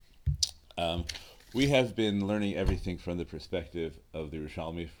Um, we have been learning everything from the perspective of the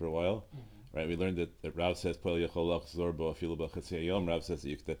Yerushalmi for a while, right? We learned that Rav says Poel Yachol Lachzor Bo Afilu B'Chatzei Hayom. Rav says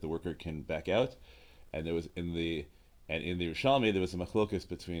that the worker can back out, and there was in the Yerushalmi there was a machlokus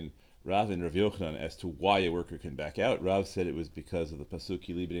between Rav and Rav Yochanan as to why a worker can back out. Rav said it was because of the pasuk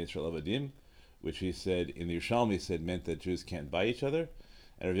Ki Li B'nei Yisrael Avadim, which he said in the Yerushalmi said meant that Jews can't buy each other,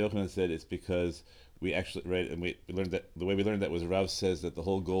 and Rav Yochanan said it's because we actually and we learned that the way we learned that was Rav says that the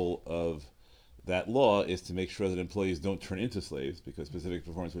whole goal of that law is to make sure that employees don't turn into slaves because specific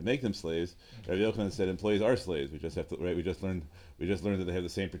performance would make them slaves. Rav Yochanan said employees are slaves. We just have to We just learned that they have the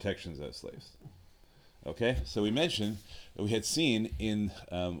same protections as slaves. Okay, so we mentioned that we had seen in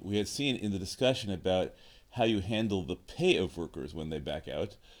the discussion about how you handle the pay of workers when they back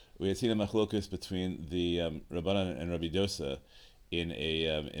out. We had seen a machlokus between the Rabbanan and Rabbi Dosa in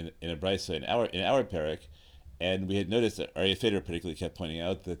a brisa in our parak, and we had noticed that Aryeh Feder particularly kept pointing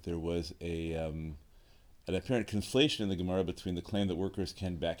out that there was an apparent conflation in the Gemara between the claim that workers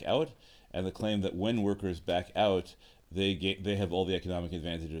can back out and the claim that when workers back out, they have all the economic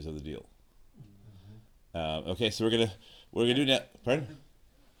advantages of the deal. Okay, so we're gonna do now. Pardon?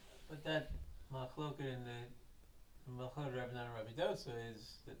 But that machloket in the machloket Rabbi Nan and Rabbi Dosa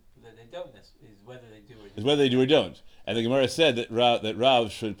is that they don't is whether they do or don't. Is whether they do or don't. And the Gemara said that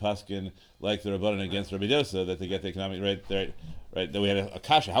Rav should paskin like the Rabbanan against Rabbi Dosa that they get the economic right. That we had a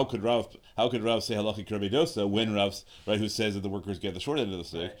kasha. How could Rav say halachic Rabbi Dosa when Rav's who says that the workers get the short end of the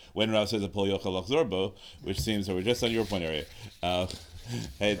stick when Rav says a pol yochel lachzorbo, which seems so we're just on your point area.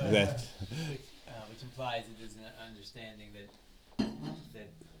 Which implies that there's an understanding that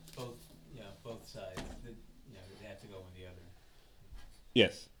both sides they have to go one the other.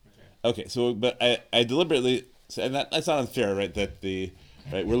 Yes. Okay. So, but I deliberately, and that's not unfair, right? That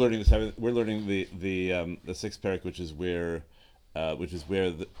we're learning the sixth parak, which is where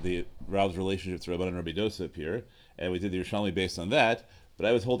the Rav's relationship to Rabbanan and Rabbi Dosa appear, and we did the Yerushalmi based on that. But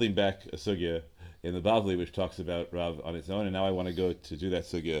I was holding back a sugya in the Bavli, which talks about Rav on its own, and now I want to go to do that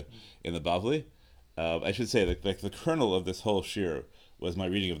sugya in the Bavli. I should say that the kernel of this whole shir was my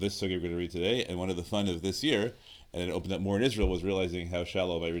reading of this sugya we're going to read today, and one of the fun of this year, and it opened up more in Israel, was realizing how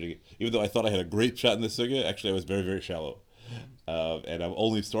shallow my reading. Even though I thought I had a great shot in this sugya, actually I was very, very shallow. And I'm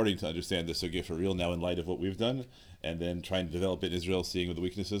only starting to understand the sugya for real now in light of what we've done, and then trying to develop it in Israel, seeing what the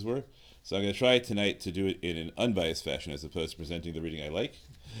weaknesses were. So I'm going to try tonight to do it in an unbiased fashion as opposed to presenting the reading I like,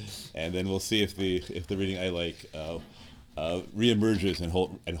 and then we'll see if the reading I like reemerges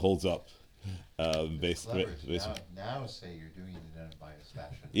and holds up. Now say you're doing it in an unbiased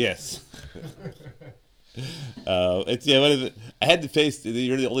fashion. Yes. I had to face.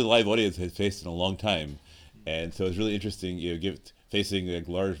 You're the only live audience I've faced in a long time, and so it's really interesting. Facing like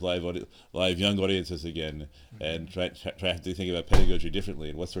large live young audiences again, and try to think about pedagogy differently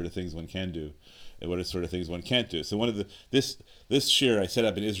and what sort of things one can do, and what sort of things one can't do. So one of this shir I set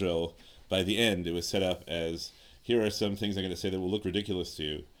up in Israel. By the end, it was set up as here are some things I'm going to say that will look ridiculous to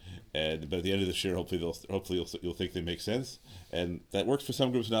you. But at the end of the year, hopefully you'll think they make sense, and that works for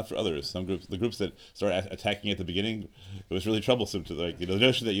some groups, not for others. Some groups, the groups that start attacking at the beginning, it was really troublesome to the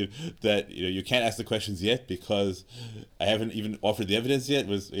notion that you can't ask the questions yet because I haven't even offered the evidence yet. It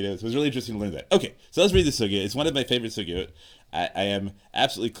was really interesting to learn that. Okay, so let's read the sugya. It's one of my favorite sugya. I am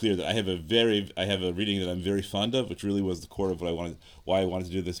absolutely clear that I have a reading that I'm very fond of, which really was the core of why I wanted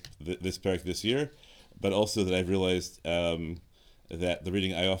to do this parak this year, but also that I've realized. That the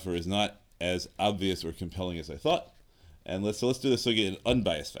reading I offer is not as obvious or compelling as I thought, and let's do the sugya in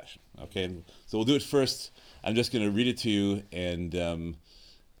unbiased fashion. Okay, so we'll do it first. I'm just going to read it to you, and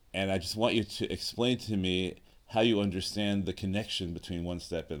I just want you to explain to me how you understand the connection between one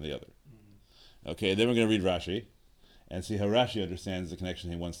step and the other. Okay, then we're going to read Rashi, and see how Rashi understands the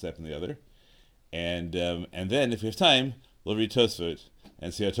connection between one step and the other, and then if we have time, we'll read Tosfot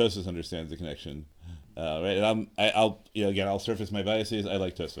and see how Tosfot understands the connection. Right, and I'll surface my biases. I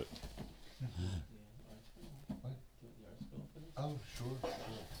like Tosfot. Oh, sure.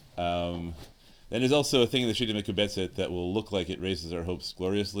 Then there's also a thing in the Shita Mekubetzet that will look like it raises our hopes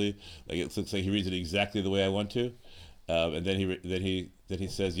gloriously. Like it looks like he reads it exactly the way I want to, and then he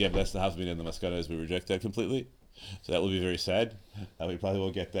says, "Yeah, but that's the Havmin and the Maskana is we reject that completely." So that will be very sad. We probably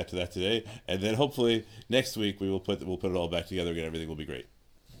won't get to that today, and then hopefully next week we'll put it all back together again. Everything will be great.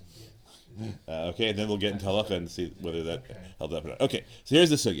 Okay, and then we'll get into halacha and see whether that held up or not. Okay, so here's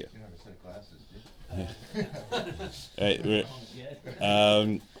the sugya. You don't have a set of glasses, do Right,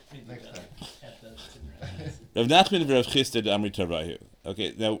 Next time. Rav Nachman v'Rav Chisda d'Amri Tarahu.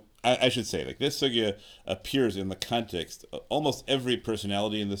 Okay, now I should say, like this sugya appears in the context. Almost every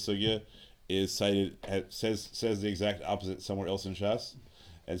personality in the sugya is cited says the exact opposite somewhere else in Shas,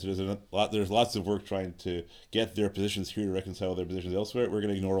 and so there's lots of work trying to get their positions here to reconcile their positions elsewhere. We're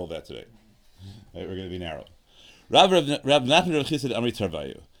going to ignore all that today. Right? We're going to be narrow. Rav Nachman Rav Chisda Amri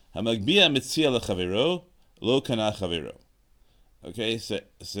Tarvayu Hamagbia Mitzia LeChavero Lo Kana Chavero. Okay,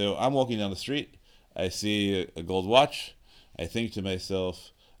 so I'm walking down the street. I see a gold watch. I think to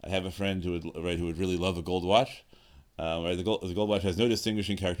myself, I have a friend who would really love a gold watch. Right, the gold watch has no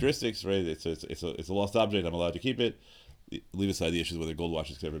distinguishing characteristics. Right, it's a lost object. I'm allowed to keep it. Leave aside the issues whether gold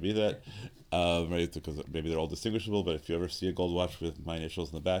watches could ever be that. Right, because maybe they're all distinguishable. But if you ever see a gold watch with my initials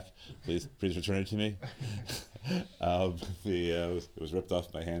in the back, please return it to me. It was ripped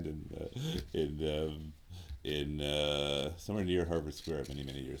off my hand in somewhere near Harvard Square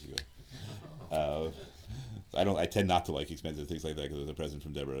many years ago. I tend not to like expensive things like that because it was a present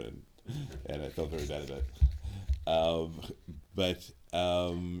from Deborah, and I felt very bad about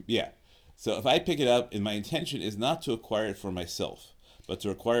it. Yeah. So if I pick it up, and my intention is not to acquire it for myself, but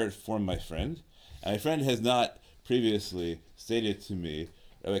to acquire it for my friend, and my friend has not previously stated to me,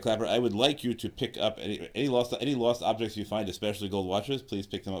 Rabbi Clapper, I would like you to pick up any lost objects you find, especially gold watches. Please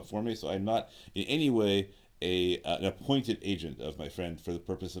pick them up for me. So I'm not in any way an appointed agent of my friend for the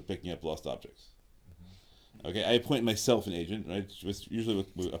purpose of picking up lost objects. Okay, I appoint myself an agent, right? It's usually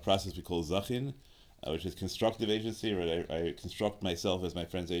with a process we call zachin, which is constructive agency, right? I construct myself as my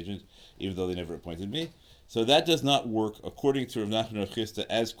friend's agent, even though they never appointed me. So that does not work according to Rav Nachman Rav Chisda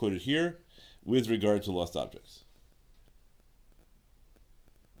as quoted here, with regard to lost objects.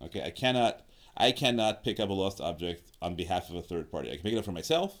 Okay, I cannot pick up a lost object on behalf of a third party. I can pick it up for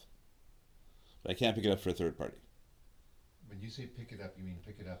myself, but I can't pick it up for a third party. When you say pick it up, you mean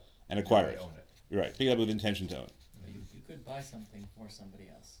pick it up and acquire it. Own it. Right, pick it up with intention to own. You could buy something for somebody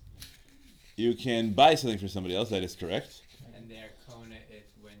else. You can buy something for somebody else, that is correct. And they're kona it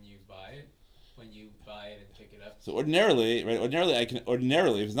when you buy it and pick it up. So ordinarily, right?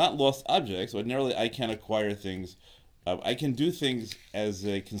 Ordinarily, if it's not lost objects, ordinarily I can acquire things. I can do things as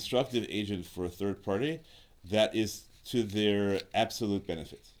a constructive agent for a third party that is to their absolute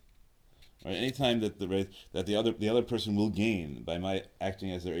benefit. Right? Anytime that the other person will gain by my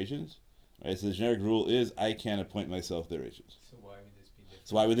acting as their agent, right? So the generic rule is I can appoint myself their agent. So why would this be different?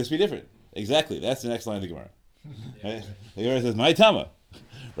 So why would this be different? Exactly. That's the next line of the Gemara. Right? The Gemara says, "My tama."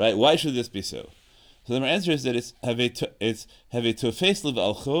 Right? Why should this be so? So the answer is that it's have a tofes lev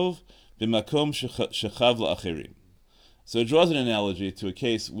alchov b'makom shechav la'acherim. So it draws an analogy to a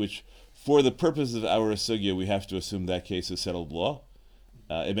case which, for the purpose of our sugya, we have to assume that case is settled law.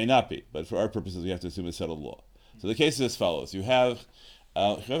 It may not be, but for our purposes, we have to assume it's settled law. So the case is as follows: you have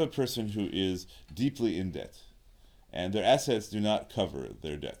a person who is deeply in debt, and their assets do not cover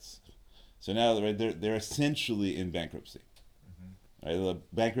their debts. So now, right, they're essentially in bankruptcy. Right? The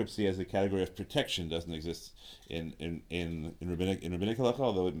bankruptcy as a category of protection doesn't exist in rabbinic halacha,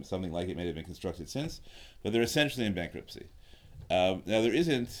 although something like it may have been constructed since. But they're essentially in bankruptcy. Now there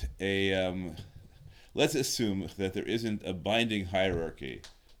isn't a. Let's assume that there isn't a binding hierarchy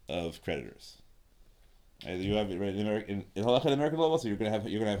of creditors. Right? You have right in halacha at American level, so you're gonna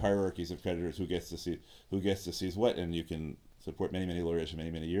have hierarchies of creditors who gets to seize what, and you can support many lawyers for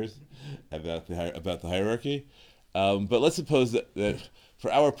many years about the hierarchy. But let's suppose that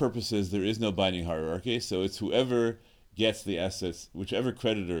for our purposes there is no binding hierarchy, so it's whoever gets the assets, whichever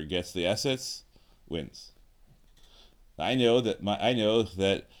creditor gets the assets, wins. I know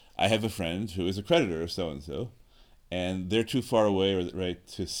that I have a friend who is a creditor of so and so, and they're too far away, right,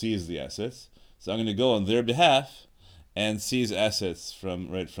 to seize the assets. So I'm going to go on their behalf and seize assets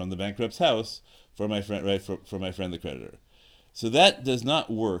from the bankrupt's house for my friend, for my friend the creditor. So that does not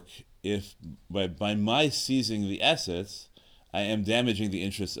work if by my seizing the assets, I am damaging the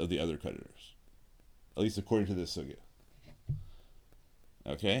interests of the other creditors, at least according to this sugya.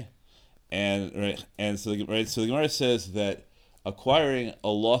 Okay, so the Gemara says that acquiring a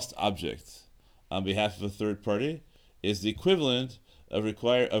lost object on behalf of a third party is the equivalent of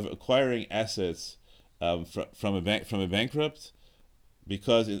acquiring assets from a bankrupt,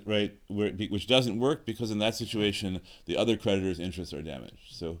 because which doesn't work because in that situation the other creditor's interests are damaged.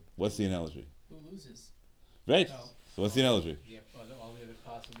 So what's the analogy? Who loses? Right. No. So what's the analogy? Yep, all the other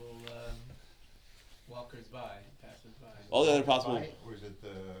possible passers by. All the other possible. Or is it the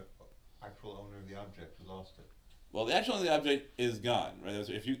actual owner of the object who lost it? Well, the actual owner of the object is gone, right?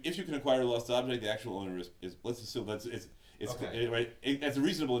 So if you can acquire a lost object, the actual owner is let's assume it's Okay. right. That's a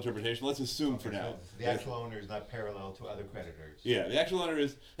reasonable interpretation. Let's assume for now. So the actual owner is not parallel to other creditors. Yeah, the actual owner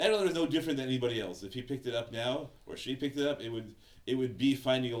is no different than anybody else. If he picked it up now or she picked it up, it would be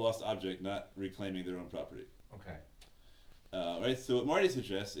finding a lost object, not reclaiming their own property. Okay. Right. So what Marty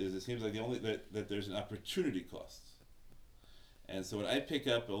suggests is it seems like that there's an opportunity cost, And so when I pick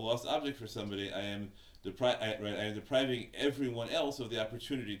up a lost object for somebody, I am depriving everyone else of the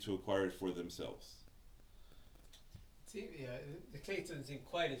opportunity to acquire it for themselves. See, the case doesn't seem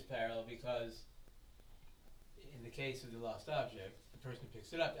quite as parallel because in the case of the lost object, the person who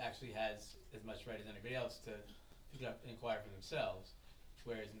picks it up actually has as much right as anybody else to pick it up and inquire for themselves.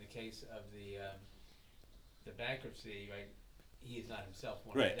 Whereas in the case of the bankruptcy, right, he is not himself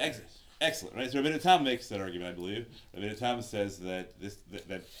one Right, of the debtors. excellent. Right, so Rabbeinu Tam makes that argument, I believe. Rabbeinu Tam says that this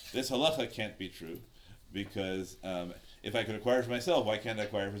halacha can't be true because if I could acquire it for myself, why can't I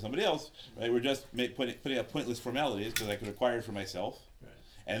acquire it for somebody else? Right, we're just putting up pointless formalities because I could acquire it for myself, Right.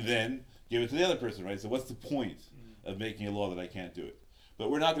 and then give it to the other person. Right, so what's the point of making a law that I can't do it? But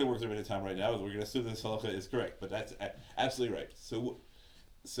we're not going to work through Rabbeinu Tam right now. We're going to assume this halacha is correct, but that's absolutely right.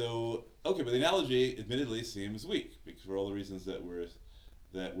 So okay, but the analogy admittedly seems weak because for all the reasons that we're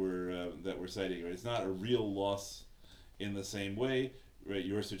citing. Right, it's not a real loss in the same way. Right,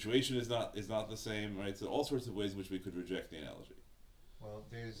 your situation is not the same. Right, so all sorts of ways in which we could reject the analogy. Well,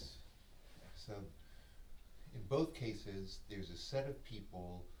 so in both cases, there's a set of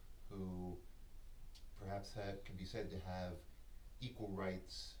people who perhaps can be said to have equal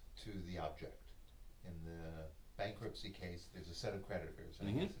rights to the object. In the bankruptcy case, there's a set of creditors, and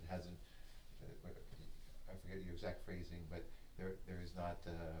I guess it hasn't. I forget your exact phrasing, but there is not.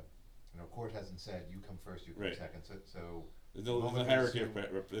 Court hasn't said you come first, you come Right. second. So There's no hierarchy.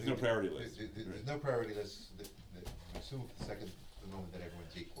 There's no priority list. There's no priority list. Assume for the moment that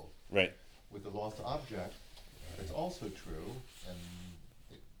everyone's equal. Right. With the lost object, it's also true, and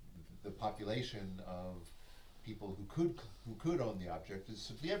the population of people who could own the object is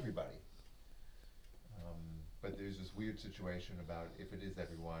simply everybody. But there's this weird situation about if it is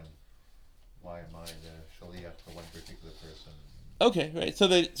everyone, why am I the shaliach for one particular person? Okay, right. So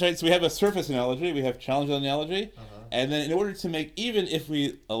we have a surface analogy, we have challenge analogy, and then in order to make, even if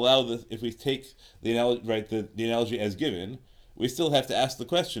we if we take the analogy, right, the analogy as given, we still have to ask the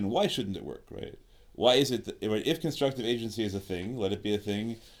question: why shouldn't it work? Right? Why is it that, right, if constructive agency is a thing, let it be a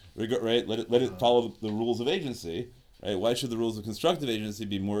thing, right? Let it follow the rules of agency, right? Why should the rules of constructive agency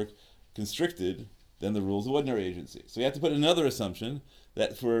be more constricted than the rules of ordinary agency? So we have to put another assumption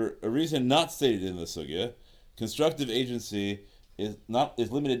that for a reason not stated in the sugya, constructive agency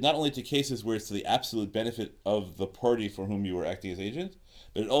is limited not only to cases where it's to the absolute benefit of the party for whom you are acting as agent,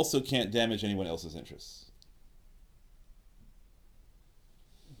 but it also can't damage anyone else's interests.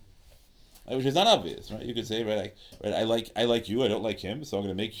 Which is not obvious, right? You could say, right, I like you, I don't like him, so I'm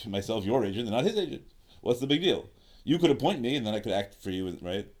going to make myself your agent and not his agent. What's the big deal? You could appoint me, and then I could act for you,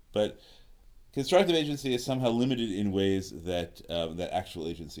 right? But constructive agency is somehow limited in ways that that actual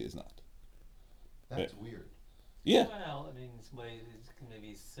agency is not. That's weird. Yeah. Well, I mean, in some ways it's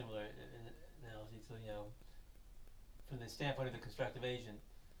maybe similar analogy. So, from the standpoint of the constructive agent,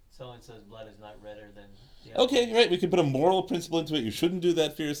 so-and-so's blood is not redder than the other. Okay, right. We could put a moral principle into it. You shouldn't do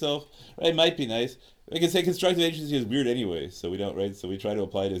that for yourself. Right? It might be nice. We can say constructive agency is weird anyway, so we don't, right? So we try to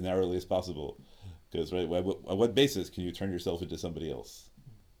apply it as narrowly as possible. Because, right, on what basis can you turn yourself into somebody else?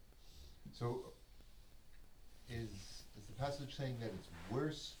 So, is the passage saying that it's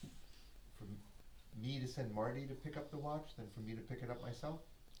worse for me to send Marty to pick up the watch than for me to pick it up myself?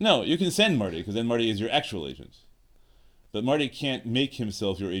 No, you can send Marty, because then Marty is your actual agent. But Marty can't make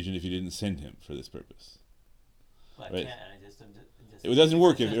himself your agent if you didn't send him for this purpose. Well, I Right. can't, I'm just It doesn't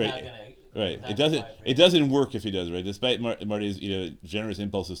work it's if just right. not gonna- Right. it's not It doesn't. required for It him. doesn't work if he does. Right. Despite Marty's generous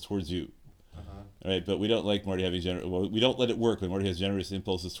impulses towards you. Right. But we don't like Marty having we don't let it work when Marty has generous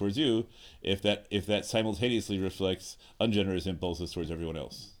impulses towards you if that simultaneously reflects ungenerous impulses towards everyone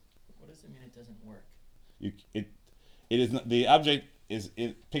else. What does it mean it doesn't work? It is not, the object is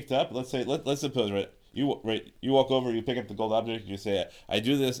picked up. Let's suppose you walk over, you pick up the gold object, and you say, I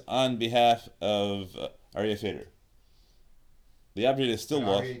do this on behalf of Aryeh Feder. The object is still But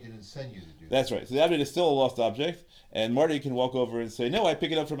lost. Aryeh didn't send you to do that. That's right. So the object is still a lost object, and Marty can walk over and say, "No, I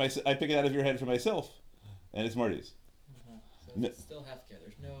pick it up I pick it out of your head for myself," and it's Marty's. So No. it's still Hefker.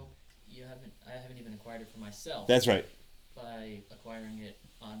 There's no, I haven't even acquired it for myself. That's right. By acquiring it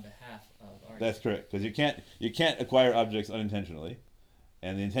on behalf of Aryeh. That's correct. Because you can't acquire objects unintentionally,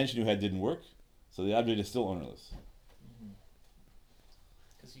 and the intention you had didn't work, so the object is still ownerless.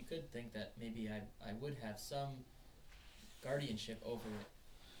 Because you could think that maybe I would have some guardianship over it.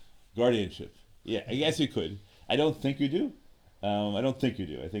 Guardianship. Yeah, I guess you could. I don't think you do. I don't think you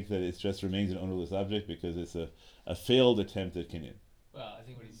do. I think that it just remains an ownerless object because it's a failed attempt at kinyan. Well, I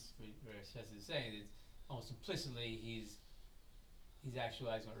think what Shess is saying is almost implicitly he's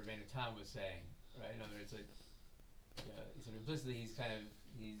actualizing what Rabbeinu Tam was saying, right? In other words, implicitly he's kind of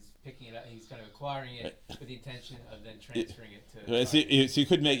he's picking it up. He's kind of acquiring it with the intention of then It- transferring it to. Right, so, Friday. so you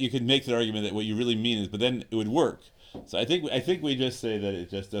could make the argument that what you really mean is, but then it would work. So I think we just say that it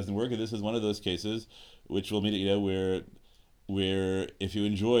just doesn't work, and this is one of those cases which will mean where if you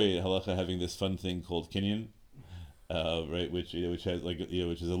enjoy halacha having this fun thing called kinyan, right, which which has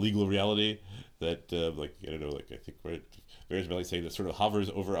which is a legal reality that like I don't know, like I think right, various rabbis say that sort of hovers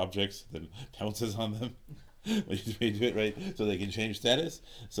over objects, then pounces on them. When you do it right, so they can change status.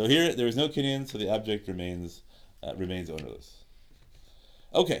 So here there is no kinyan, so the object remains ownerless.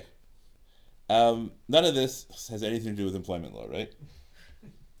 Okay. None of this has anything to do with employment law, right?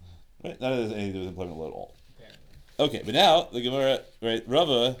 Right? None of this has anything to do with employment law at all. Apparently. Okay, but now the Gemara, right?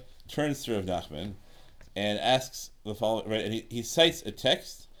 Rava turns to Rav Nachman and asks the following, right? And he cites a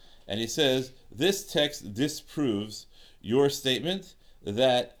text, and he says this text disproves your statement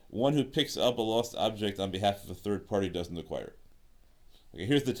that one who picks up a lost object on behalf of a third party doesn't acquire it. Okay,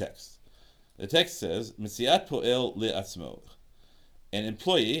 here's the text. The text says, "Mitziat poel le'atzmo." An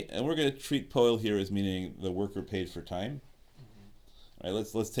employee, and we're going to treat poel here as meaning the worker paid for time. All right,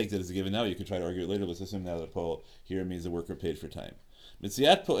 let's take that as a given now. You could try to argue it later. Let's assume now that poel here means the worker paid for time.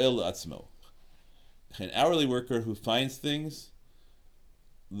 Mitziat poel le'atzmo. An hourly worker who finds things,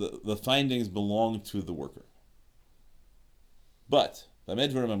 the findings belong to the worker. But now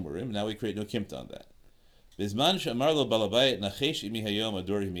we create no kimt on that.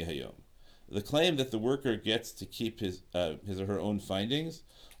 The claim that the worker gets to keep his or her own findings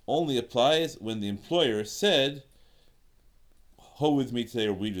only applies when the employer said, "Hoe with me today"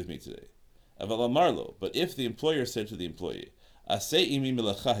 or "weed with me today." But if the employer said to the employee, "Aseh imi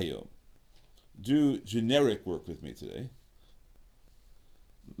melacha hayom," do generic work with me today,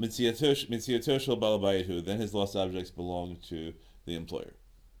 mitziyato shel bal habayit, then his lost objects belong to the employer.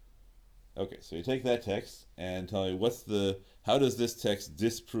 Okay, so you take that text and tell me how does this text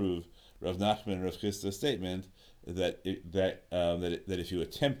disprove Rav Nachman and Rav Chisda's statement that if you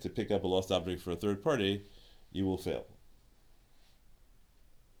attempt to pick up a lost object for a third party, you will fail.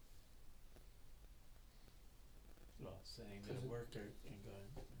 Well, saying that a worker can go.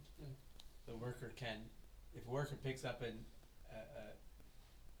 The worker can, if a worker picks up a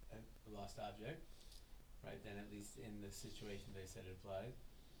lost object, right? Then at least in the situation they said it applied,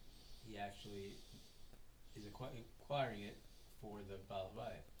 he actually is acquiring it for the Baal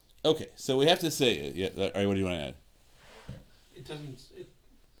Habayit. Okay, so we have to say it. Yeah, all right, what do you want to add? It doesn't. It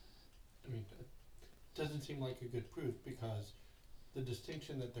doesn't seem like a good proof because the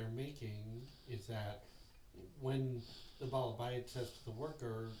distinction that they're making is that when the Baal Habayit says to the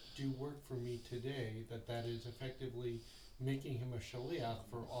worker, "Do work for me today," that is effectively making him a shaliach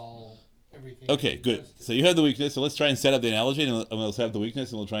for everything. Okay, good. So you have the weakness. So let's try and set up the analogy, and let's have the weakness,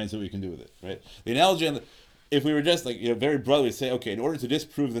 and we'll try and see what we can do with it. Right? The analogy, if we were just very broadly say, okay, in order to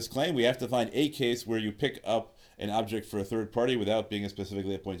disprove this claim, we have to find a case where you pick up an object for a third party without being a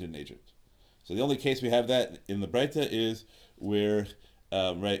specifically appointed an agent. So the only case we have that in the Breita is where,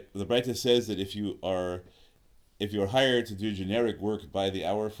 the Breita says that if you are hired to do generic work by the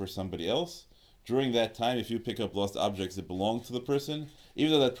hour for somebody else, during that time, if you pick up lost objects that belong to the person,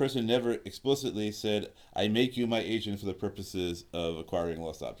 even though that person never explicitly said, "I make you my agent for the purposes of acquiring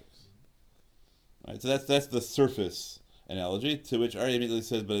lost objects." Right, so that's the surface analogy, to which Ari immediately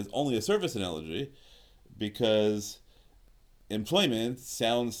says, but it's only a surface analogy because employment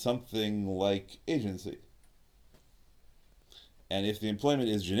sounds something like agency. And if the employment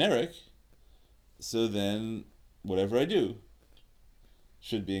is generic, so then whatever I do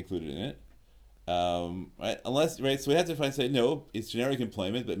should be included in it. So we have to say, no, it's generic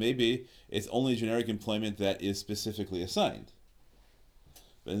employment, but maybe it's only generic employment that is specifically assigned.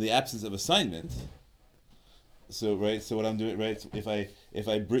 But in the absence of assignment, so what I'm doing, right? So the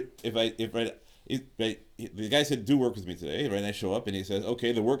guy said, "Do work with me today," right? And I show up, and he says,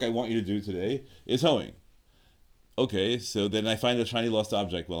 "Okay, the work I want you to do today is hoeing." Okay, so then I find a shiny lost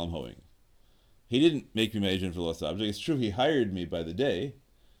object while I'm hoeing. He didn't make me my agent for lost object. It's true he hired me by the day,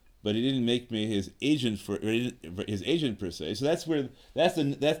 but he didn't make me his agent per se. So that's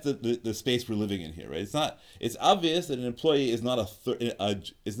the space we're living in here, right? It's obvious that an employee is not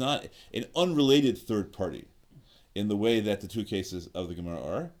is not an unrelated third party, in the way that the two cases of the Gemara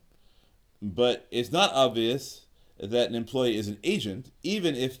are, but it's not obvious that an employee is an agent,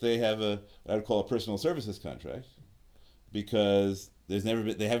 even if they have what I would call a personal services contract, because they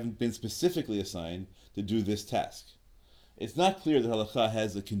haven't been specifically assigned to do this task. It's not clear that halakha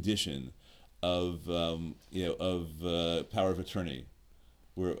has a condition of power of attorney,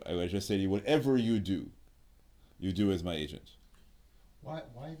 where I would just say to you, whatever you do as my agent. Why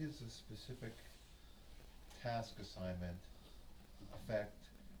does a specific task assignment affect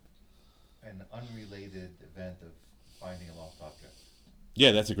an unrelated event of finding a lost object?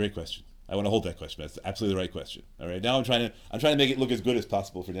 Yeah, that's a great question. I want to hold that question. That's absolutely the right question. All right. Now I'm trying to make it look as good as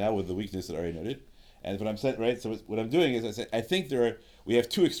possible for now with the weakness that I already noted. And what I'm saying, right? So what I'm doing is I think we have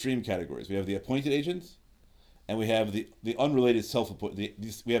two extreme categories. We have the appointed agents, and we have the unrelated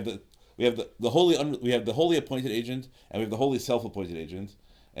self-appointed. We have the wholly appointed agent, and we have the wholly self-appointed agent.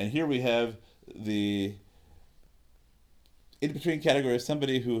 And here we have the in between category of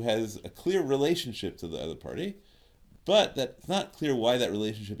somebody who has a clear relationship to the other party, but that's not clear why that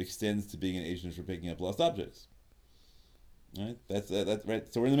relationship extends to being an agent for picking up lost objects. Right? That's right.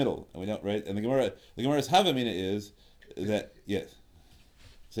 So we're in the middle, and we don't right. And the Gemara's Havamina is that yes.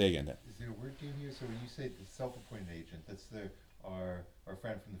 Say again. Is there a word game here? So when you say the self-appointed agent, that's our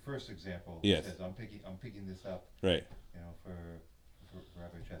friend from the first example. Who Yes. Says I'm picking this up. Right. You know, for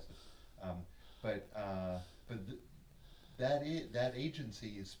Rabbi Chesed. That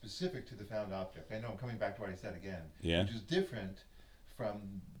agency is specific to the found object. I know I'm coming back to what I said again. Yeah. Which is different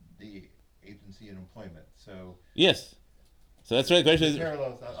from the agency in employment. So Yes. So that's right. The the question is,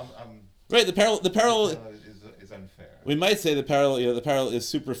 parallels. right. The parallel. Is unfair. We might say the parallel. The parallel is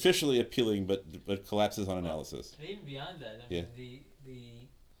superficially appealing, but collapses on analysis. And even beyond that, I mean,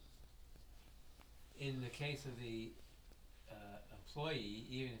 in the case of the employee,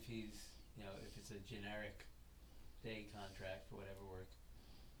 even if he's, if it's a generic day contract for whatever work,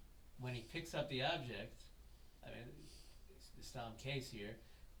 when he picks up the object, I mean, it's the Stom case here,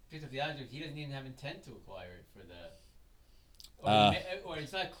 picks up the object, he doesn't even have intent to acquire it for the. Or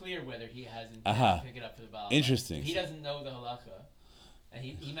it's not clear whether he has intent to pick it up for the Baal. Interesting. He doesn't know the halacha, and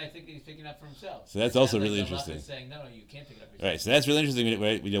he might think that he's picking it up for himself. So that's also Sounds really like the interesting. halacha is saying, no, you can't pick it up for yourself. Right. So that's really interesting.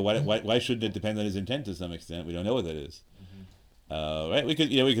 Right? Why shouldn't it depend on his intent to some extent? We don't know what that is. Right. We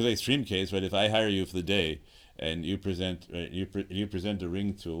could say extreme case. Right. If I hire you for the day and you present you present a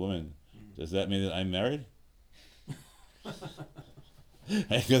ring to a woman, does that mean that I'm married?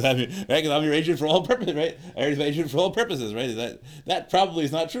 Because I'm your agent for all purposes, right? I'm your agent for all purposes, right? That probably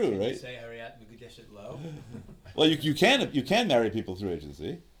is not true, right? Say Hariyat Mugudeshet Lo. Well, you can marry people through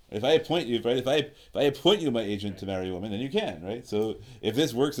agency. If I appoint you, right? If I appoint you my agent to marry a woman, then you can, right? So if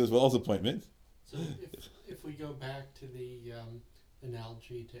this works as well as appointment. So if we go back to the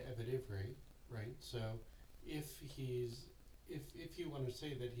analogy to Evet Ivri, right? So if you want to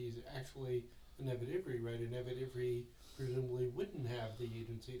say that he's actually an Evet Ivri, right? An Evet Ivri presumably wouldn't have the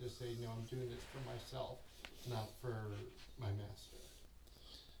agency to say, no, I'm doing this for myself, not for my master.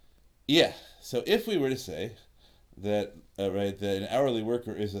 Yeah. So if we were to say that that an hourly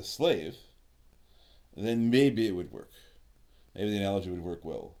worker is a slave, then maybe it would work. Maybe the analogy would work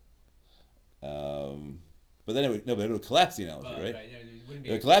well. But then it would collapse the analogy, right?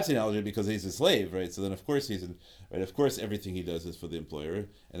 It would collapse the analogy because he's a slave, right? So then, of course, Of course, everything he does is for the employer,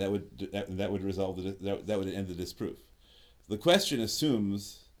 and that would resolve that would end the disproof. The question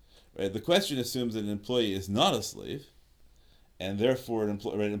assumes, right? The question assumes that an employee is not a slave, and therefore an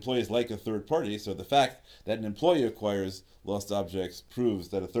employee is like a third party. So the fact that an employee acquires lost objects proves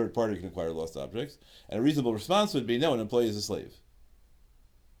that a third party can acquire lost objects. And a reasonable response would be, no, an employee is a slave.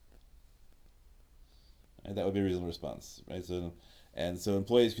 And that would be a reasonable response, right? So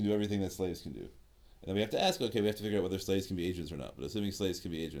employees can do everything that slaves can do. And then we have to ask, we have to figure out whether slaves can be agents or not. But assuming slaves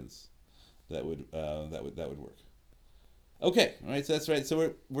can be agents, that would work. Okay, all right. So that's right.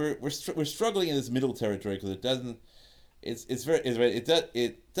 So we're struggling in this middle territory because it doesn't. It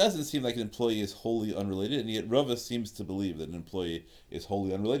doesn't seem like an employee is wholly unrelated, and yet Rava seems to believe that an employee is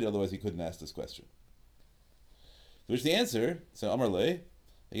wholly unrelated. Otherwise, he couldn't ask this question. Which the answer? So Amar Le,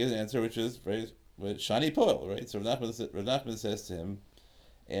 he gives an answer which is Shani Poel, right? So Rav Nachman says to him,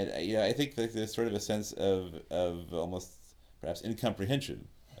 and I think that there's sort of a sense of almost perhaps incomprehension.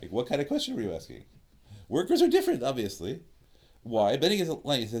 Like, what kind of question were you asking? Workers are different, obviously. Why? But he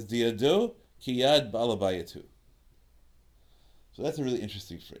says, Diado kiyad balabayatu. So that's a really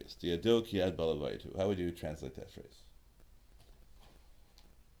interesting phrase. Diado kiyad balabayatu. How would you translate that phrase?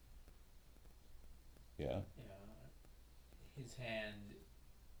 Yeah. His hand.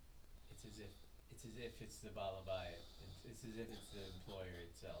 It's as if it's the balabayat. It's as if it's the employer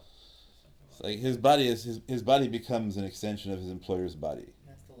itself. It's like his body becomes an extension of his employer's body.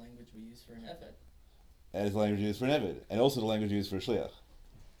 That's the language we use for an Evet. That is the language used for an Eved, and also the language used for a Shliach.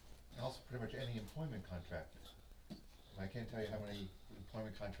 And also pretty much any employment contract. I can't tell you how many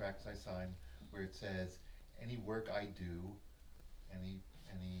employment contracts I sign where it says any work I do, any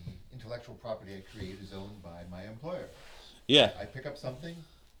intellectual property I create is owned by my employer. Yeah. I pick up something,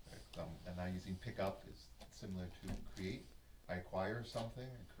 and now using pick up is similar to create. I acquire something,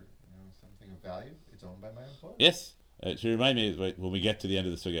 something of value. It's owned by my employer. Yes. To remind me, right, when we get to the end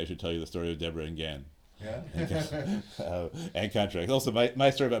of the story, I should tell you the story of Deborah and Gan. Yeah? And contracts. Also, my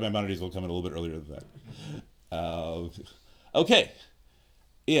story about Maimonides will come in a little bit earlier than that. Okay.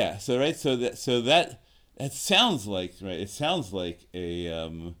 Yeah. So right. So that sounds like right. It sounds like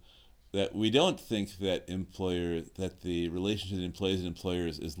a that we don't think that that the relationship between employees and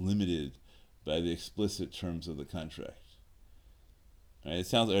employers is limited by the explicit terms of the contract. Right? It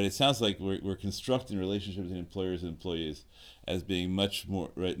sounds like we're constructing relationships between employers and employees as being much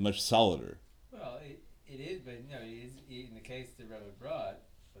solider. Well, it is, but no, it is in the case that Robert brought,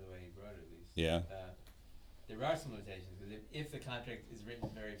 by the way he brought it at least. Yeah. There are some limitations because if the contract is written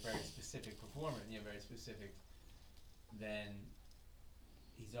very specific performer, very specific, then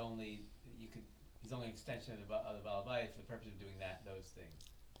he's only an extension of the Balabaya for the purpose of doing those things,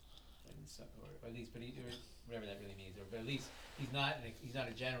 or at least, or whatever that really means, but at least he's not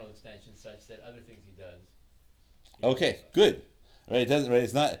a general extension such that other things he does. Okay, good. Right, it doesn't. Right,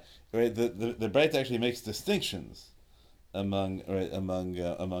 it's not. Right, the Bright actually makes distinctions among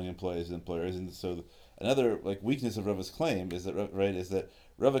employees and employers, and so another weakness of Rava's claim is that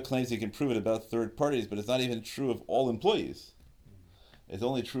Rava claims he can prove it about third parties, but it's not even true of all employees. It's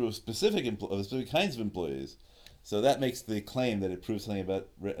only true of specific kinds of employees. So that makes the claim that it proves something about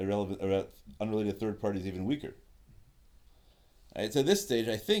unrelated third parties even weaker. Right, so at this stage,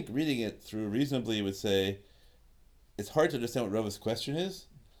 I think reading it through reasonably, you would say it's hard to understand what Rava's question is,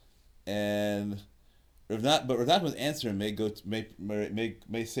 and Rav Nachman's answer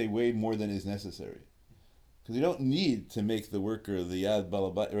may say way more than is necessary, because you don't need to make the worker the Yad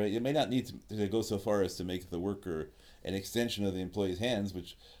Balabait. Right, you may not need to go so far as to make the worker an extension of the employee's hands,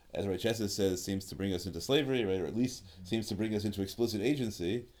 which, as Reichesses says, seems to bring us into slavery, right, or at least seems to bring us into explicit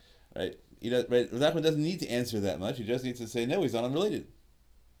agency, right. Rav Nachman doesn't need to answer that much. He just needs to say no, he's not unrelated.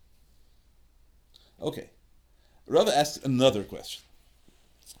 Okay. Rava asks another question.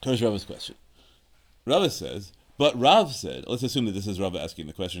 Here's Rava's question. Rava says, but Rav said, let's assume that this is Rava asking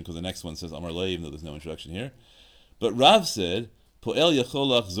the question because the next one says Amar Le, even though there's no introduction here. But Rav said, Po'el yachol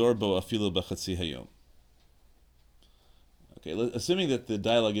lachzor bo afilu b'chatzi hayom. Okay, assuming that the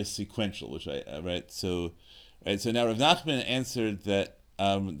dialogue is sequential, which so now Rav Nachman answered that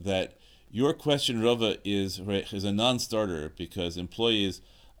that your question, Rava, is a non-starter because employees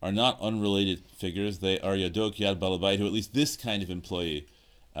are not unrelated figures. They are Yadok Yad Balabait, who at least this kind of employee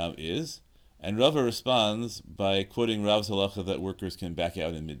is. And Rava responds by quoting Rav's halacha that workers can back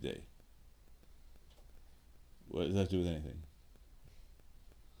out in midday. What does that have to do with anything?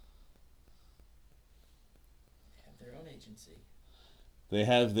 They have their own agency. They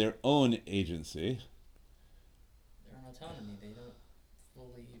have their own agency. Their own autonomy. They don't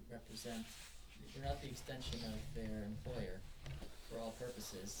fully represent. They're not the extension of their employer for all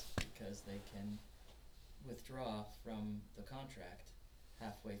purposes because they can withdraw from the contract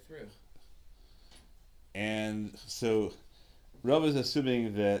halfway through. And so Rav is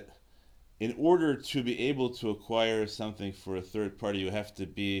assuming that in order to be able to acquire something for a third party, you have to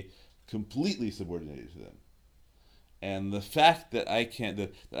be completely subordinated to them. And the fact that I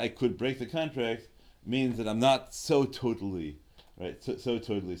could break the contract means that I'm not so totally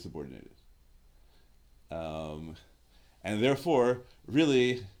totally subordinated. And therefore,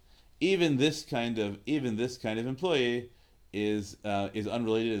 really, even this kind of employee is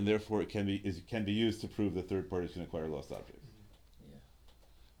unrelated, and therefore it can be used to prove that third parties can acquire lost objects.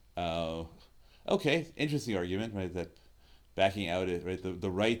 Yeah. Okay, interesting argument, right? That backing out,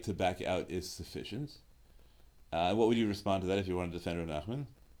 the right to back out is sufficient. What would you respond to that if you wanted to defend Rav Nachman?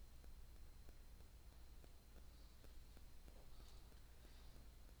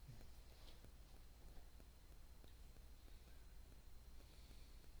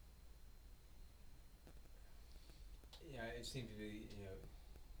 Yeah, it seemed to be,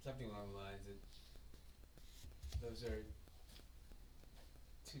 something along the lines that those are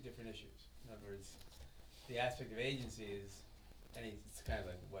two different issues. In other words, the aspect of agency is, and it's kind of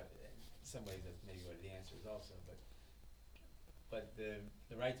like what, in some ways that's maybe what the answer is also, but the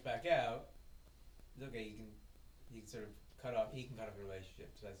rights back out, okay, he can sort of cut off the relationship,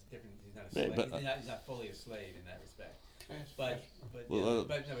 so that's different. He's not a slave. He's not fully a slave in that respect. But while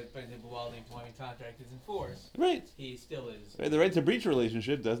the employment contract is in force, Right. he still is. Right. The right to breach a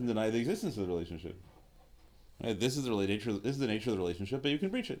relationship doesn't deny the existence of the relationship. Right. This is the nature of the relationship, but you can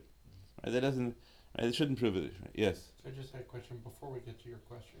breach it. Right. That doesn't. Right. It shouldn't prove it. Right? Yes. So I just had a question before we get to your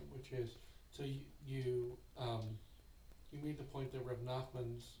question, which is, so you made the point that Rav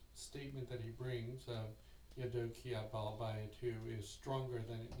Nachman's statement that he brings of Yadokia Balabayatu is stronger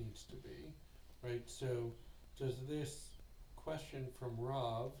than it needs to be, right? So does this question from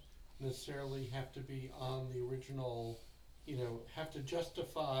Rav necessarily have to be on the original, have to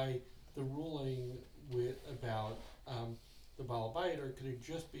justify the ruling about the Balabite, or could it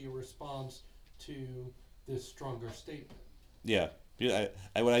just be a response to this stronger statement? Yeah.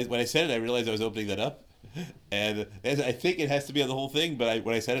 When I said it, I realized I was opening that up, and I think it has to be on the whole thing. But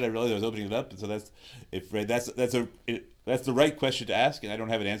when I said it, I realized I was opening it up, and so that's the right question to ask, and I don't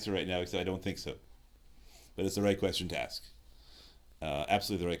have an answer right now because I don't think so. But it's the right question to ask.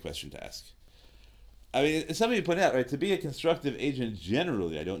 Absolutely the right question to ask. I mean, as somebody pointed out, right? To be a constructive agent,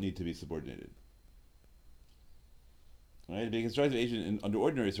 generally, I don't need to be subordinated. Right? To be a constructive agent under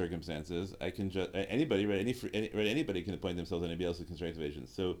ordinary circumstances, I can just anybody, right? Anybody can appoint themselves anybody else as a constructive agent.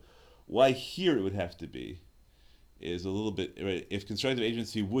 So, why here it would have to be is a little bit right. If constructive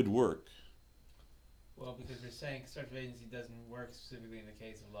agency would work, Well, because we're saying constructive agency doesn't work specifically in the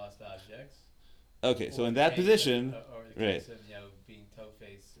case of lost objects. okay. So Or in the that case position, or the right. case of being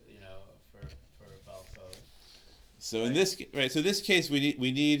toe-faced, for Balfour. So in this right, so this case we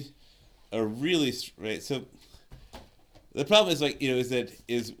need a really right. So the problem is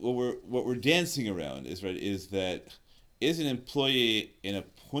what we're dancing around is right is that is an employee an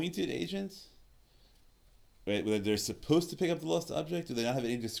appointed agent, right? Whether they're supposed to pick up the lost object, do they not have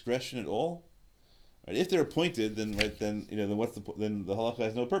any discretion at all? Right? If they're appointed, then then the halacha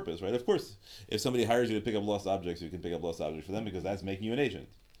has no purpose, right? Of course, if somebody hires you to pick up lost objects, you can pick up lost objects for them because that's making you an agent.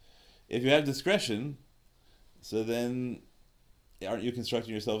 If you have discretion, so then aren't you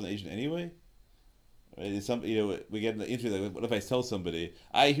constructing yourself an agent anyway? Right? We get in the interview. Like, what if I tell somebody,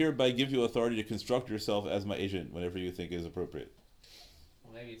 I hereby give you authority to construct yourself as my agent whenever you think is appropriate?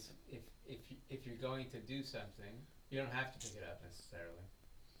 Well, maybe it's if you're going to do something, you don't have to pick it up necessarily.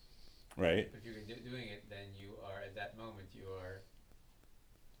 Right. If you're doing it, then you are at that moment. You are,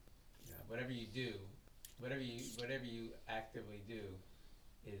 whatever you do, whatever you actively do,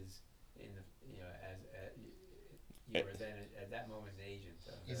 is in the you are then at that moment an agent.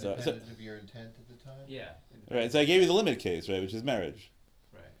 Independent of your intent at the time? Yeah. Right. So I gave you the limit case, right, which is marriage.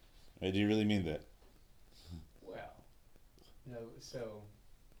 Right. Right. Do you really mean that? Well, no. So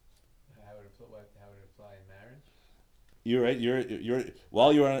how would it apply in marriage? You're right. You're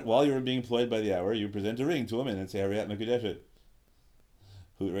while you're being employed by the hour, you present a ring to a woman and say Hariyat Mekudeshet.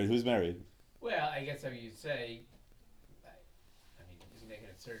 Who's married? Well, I guess you'd say. I mean, you can make an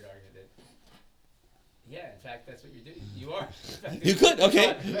absurd argument that. Yeah, in fact, that's what you're doing. You are. You could,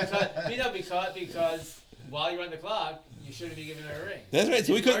 okay. Because while you're on the clock, you shouldn't be giving her a ring. That's right.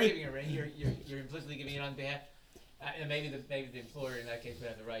 So if you are we giving a ring. You're implicitly giving it on behalf. And maybe the employer in that case would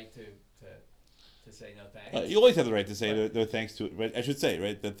have the right to say no thanks. You always have the right to say no thanks to it. Right? I should say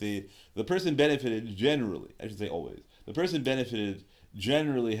that the person benefited generally. I should say always. The person benefited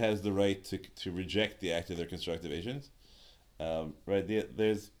generally has the right to reject the act of their constructive agents. Right?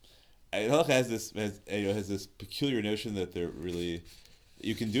 Halacha has this peculiar notion that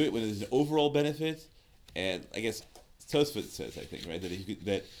you can do it when there's an overall benefit, and I guess Tosfot says, I think, right,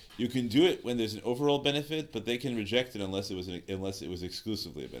 that you can do it when there's an overall benefit, but they can reject it unless it was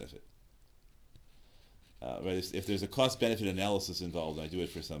exclusively a benefit. Right? If there's a cost-benefit analysis involved, and I do it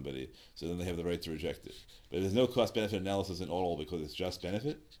for somebody, so then they have the right to reject it. But if there's no cost-benefit analysis at all because it's just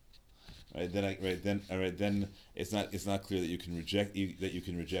benefit, right? Then it's not clear that you can reject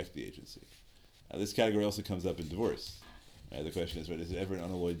the agency. This category also comes up in divorce. Right? The question is, right, is it ever an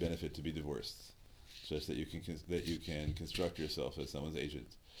unalloyed benefit to be divorced, such that you can construct yourself as someone's agent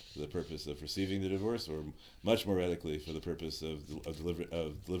for the purpose of receiving the divorce, or much more radically for the purpose of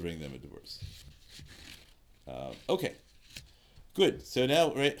delivering them a divorce. Okay, good. So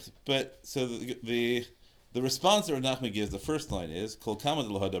now, right, but so the response that Rav Nachman gives, the first line is Kol kama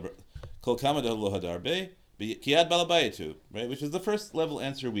de lo hadarbe kiyad balabayitu, right, which is the first level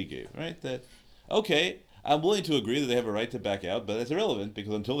answer we gave, right? That okay, I'm willing to agree that they have a right to back out, but it's irrelevant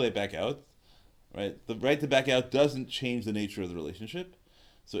because until they back out, right, the right to back out doesn't change the nature of the relationship.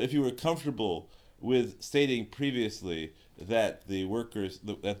 So if you were comfortable with stating previously that the workers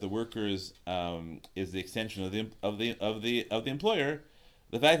is the extension of the employer,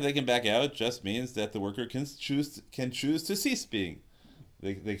 the fact that they can back out just means that the worker can choose to cease being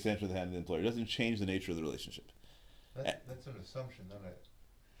the extension of the hand of the employer. It doesn't change the nature of the relationship. That's an assumption, not a...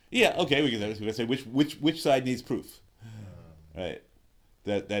 Yeah, okay, we can say which side needs proof, right?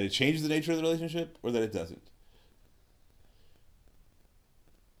 That it changes the nature of the relationship or that it doesn't.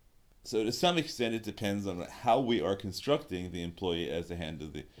 So to some extent, it depends on how we are constructing the employee as the hand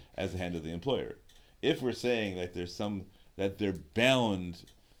of the employer. If we're saying that they're bound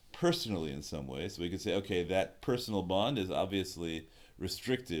personally in some way, so we could say, okay, that personal bond is obviously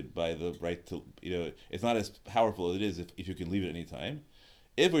restricted by the right to, it's not as powerful as it is if you can leave at any time.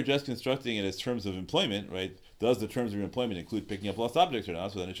 If we're just constructing it as terms of employment, right, does the terms of your employment include picking up lost objects or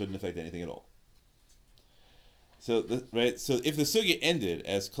not? So then it shouldn't affect anything at all. So so if the sugya ended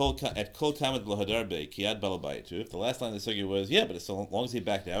as kol kamet lahadarbe kiad balabaytu, if the last line of the sugya was but as long as he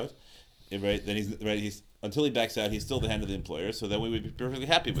backed out, then he's until he backs out, he's still the hand of the employer. So then we would be perfectly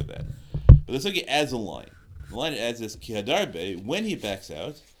happy with that. But the sugya adds a line. The line it adds is kihadarbe when he backs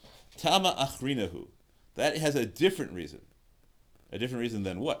out, tama achrinahu. That has a different reason. A different reason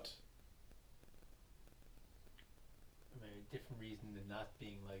than what? I mean, a different reason than not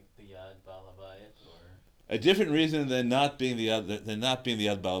being like the Yad Balabayit, or A different reason than not being the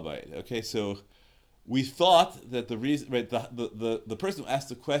Yad Balabayit. Okay, so we thought that the reason, right? The person who asked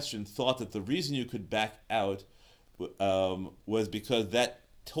the question thought that the reason you could back out was because that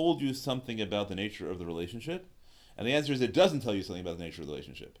told you something about the nature of the relationship, and the answer is it doesn't tell you something about the nature of the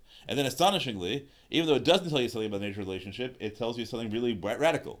relationship. And then, astonishingly, even though it doesn't tell you something about the nature of the relationship, it tells you something really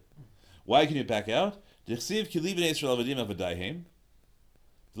radical. Why can you back out? So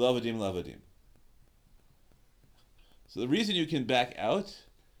the reason you can back out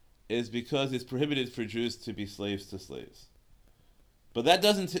is because it's prohibited for Jews to be slaves to slaves. But that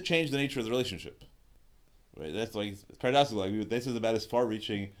doesn't change the nature of the relationship. Right? That's like it's paradoxical. Like this is about as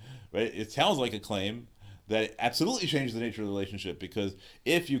far-reaching. Right? It sounds like a claim that it absolutely changes the nature of the relationship, because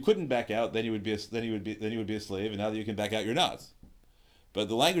if you couldn't back out, then you would be a slave, and now that you can back out, you're not. But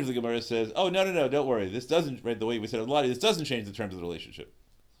the language of the Gemara says, "Oh no, don't worry. This doesn't the way we said it a lot. This doesn't change the terms of the relationship."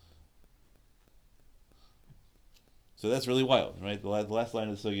 So that's really wild, right? The last line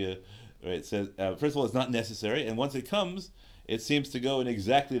of the sugya, right, says first of all, it's not necessary, and once it comes, it seems to go in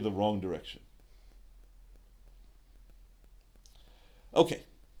exactly the wrong direction. Okay.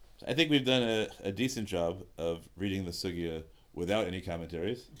 I think we've done a decent job of reading the sugya without any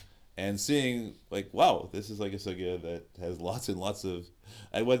commentaries, and seeing like, wow, this is like a sugya that has lots and lots of.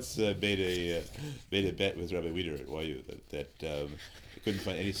 I once made a bet with Rabbi Weider at YU that I couldn't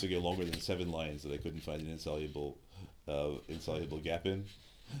find any sugya longer than 7 lines that I couldn't find an insoluble gap in,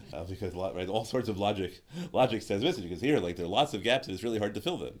 because all sorts of logic says missing. Because here, like, there are lots of gaps, and it's really hard to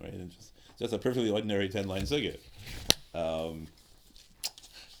fill them, right? And just a perfectly ordinary 10-line sugya.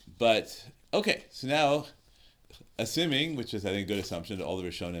 But, okay, so now, assuming, which is I think a good assumption, that all the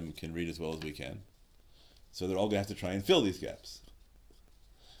Rishonim can read as well as we can, so they're all going to have to try and fill these gaps.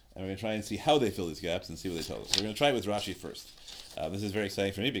 And we're going to try and see how they fill these gaps and see what they tell us. So we're going to try it with Rashi first. This is very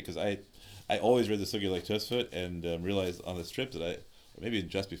exciting for me because I always read the sugya like Tosfot, and realized on this trip that or maybe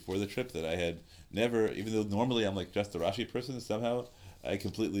just before the trip, that I had never, even though normally I'm like just a Rashi person, somehow I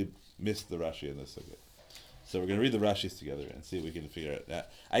completely missed the Rashi in this sugya. So we're going to read the Rashis together and see if we can figure it out.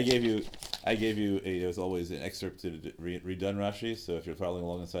 I gave you there's always an excerpted redone Rashi, so if you're following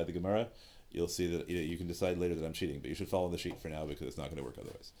along inside the Gemara, you'll see that you can decide later that I'm cheating, but you should follow the sheet for now because it's not going to work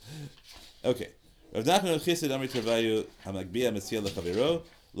otherwise. Okay. Rav Nachman of Chised Amri Travayu Hamagbia Metzia Lechaviro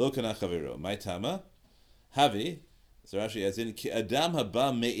Lo Kana Chaviro My Tama Havi. So Rashi adds in Ki Adam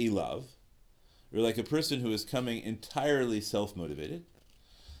Haba Me'ilav. You're like a person who is coming entirely self-motivated.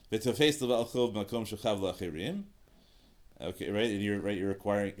 Okay, right, and you're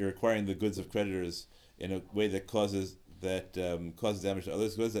acquiring the goods of creditors in a way that causes damage to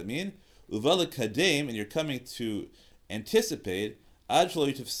others. What does that mean? Uvala kadem, and you're coming to anticipate. So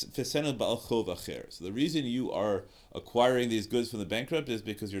the reason you are acquiring these goods from the bankrupt is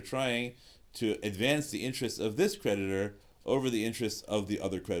because you're trying to advance the interests of this creditor over the interests of the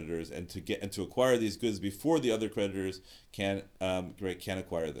other creditors, and to acquire these goods before the other creditors can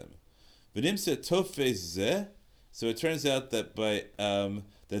acquire them. So it turns out that by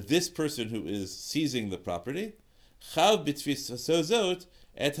that this person who is seizing the property,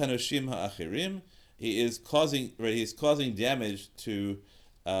 he is causing damage to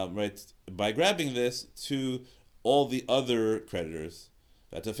by grabbing this to all the other creditors.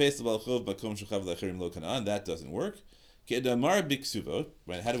 That doesn't work. Right?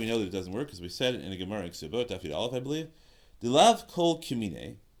 How do we know that it doesn't work? Because we said in a Gemara in Ksubot, Dafid Aleph, I believe, Dilav kol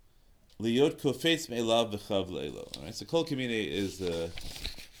kimine liyot kofetz me'elav v'chav le'elo. Right, so kol kimine is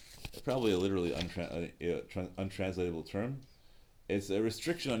probably a literally untranslatable term. It's a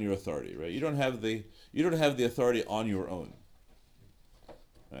restriction on your authority, right? You don't have the authority on your own.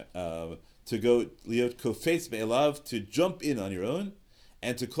 Right? To go liyot kofetz me'elav, to jump in on your own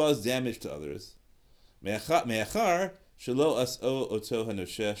and to cause damage to others. Me'achar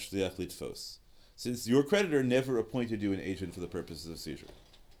since your creditor never appointed you an agent for the purposes of seizure.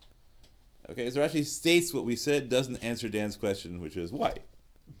 Okay, so Rashi states what we said, doesn't answer Dan's question, which is why.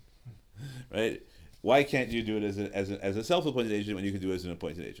 Right? Why can't you do it as a self-appointed agent when you can do it as an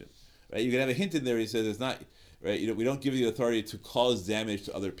appointed agent? right? You can have a hint in there. He says it's not right. We don't give you the authority to cause damage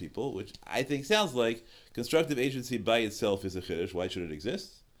to other people, which I think sounds like constructive agency by itself is a chiddush. Why should it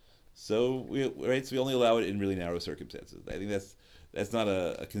exist? So we only allow it in really narrow circumstances. I think that's not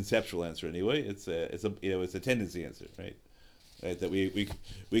a conceptual answer anyway. It's a tendency answer, right? Right, that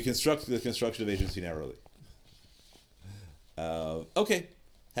we construct the construction of agency narrowly. Okay,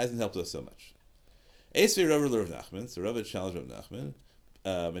 hasn't helped us so much. Esvei Rav Rav Nachman, so Rav challenged Rav Nachman,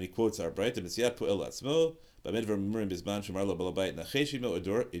 and he quotes our bright, the Messiah poel atzmo, b'medvar murim bizman shemar lo balabait nacheshimo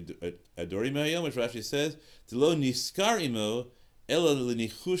adorimo hayom, which Rashi says, t'lo niskar imo ela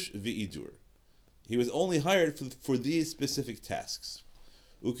l'nichush v'idur. He was only hired for these specific tasks.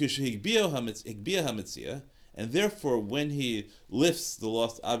 Ukeshehigbiya hamitzia, and therefore when he lifts the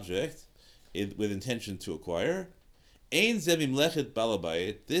lost object with intention to acquire, Ein zevim lechet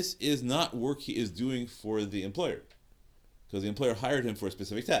balabayit. This is not work he is doing for the employer, because the employer hired him for a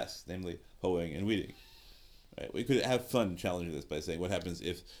specific task, namely hoeing and weeding. Right? We could have fun challenging this by saying, what happens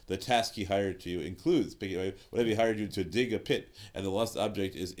if the task he hired you includes picking? What if he hired you to dig a pit and the lost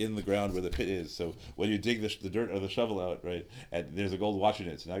object is in the ground where the pit is? So when you dig the dirt or the shovel out, right, and there's a gold watch in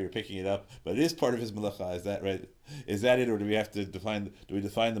it, so now you're picking it up, but it is part of his malacha. Is that right? Is that it, or do we have to define? Do we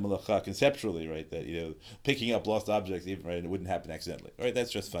define the malacha conceptually, right? That picking up lost objects, even right, and it wouldn't happen accidentally. Right?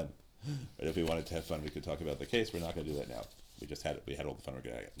 That's just fun. Right? If we wanted to have fun, we could talk about the case. We're not going to do that now. We just had it. We had all the fun we're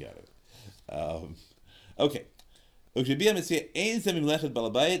going to get out of it. Okay. And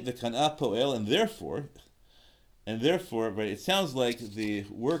therefore, right, it sounds like the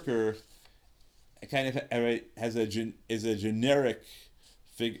worker kind of is a generic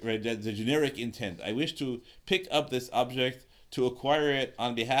figure, right? That's a generic intent. I wish to pick up this object to acquire it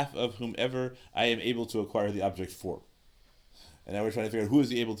on behalf of whomever I am able to acquire the object for. And now we're trying to figure out who is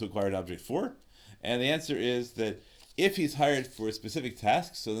he able to acquire an object for. And the answer is that if he's hired for a specific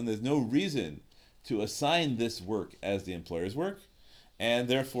task, so then there's no reason to assign this work as the employer's work, and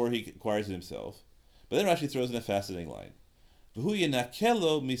therefore he acquires it himself. But then Rashi throws in a fascinating line. V'hu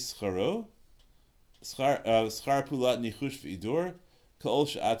yenakelo mischaro schar pulat nichush v'idur ka'ol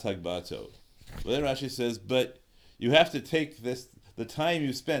she'at hagba'ato. But then Rashi says, but you have to take the time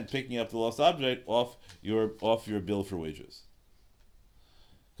you spent picking up the lost object off your bill for wages.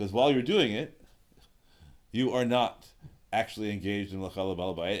 Because while you're doing it, you are not actually engaged in l'chal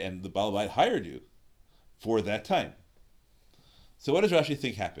balabait, and the balabait hired you for that time. So what does Rashi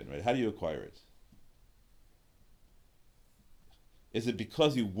think happened, right? How do you acquire it? Is it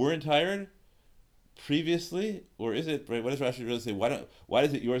because you weren't hired previously, or is it, right? What does Rashi really say? Why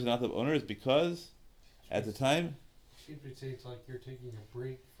is it yours and not the owner's? Because at the time, It would say it's like you're taking a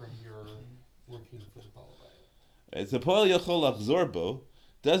break from your working for the balabait. it's a poel yachol lachzor bo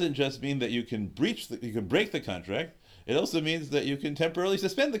doesn't just mean that you can break the contract. It also means that you can temporarily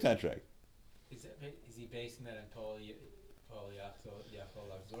suspend the contract. Is he basing that on Paul Yachol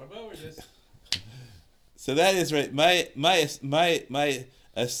Zorbo, or just? So that is right. My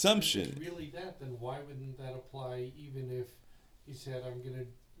assumption. If it's really that, then why wouldn't that apply even if he said, I'm going to,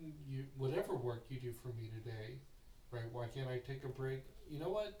 whatever work you do for me today, right, why can't I take a break? You know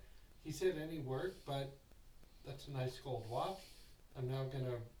what? He said any work, but that's a nice gold watch. I'm now going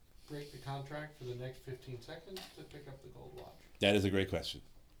to break the contract for the next 15 seconds to pick up the gold watch. That is a great question.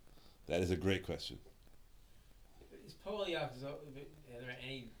 Is Paul Yachol? Are there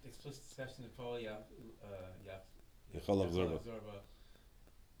any explicit discussion of Paul Yachol Zorbo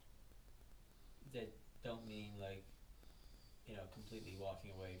that don't mean completely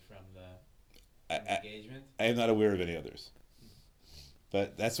walking away from the engagement? I am not aware of any others.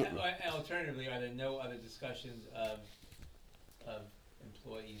 But that's what. And alternatively, are there no other discussions of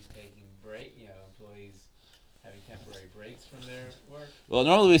employees taking employees having temporary breaks from their work? Well,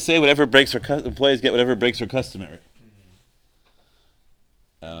 normally we say whatever breaks employees get whatever breaks are customary.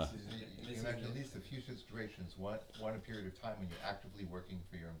 You can imagine at least a few situations. One a period of time when you're actively working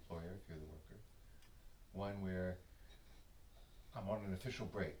for your employer, if you're the worker. One where I'm on an official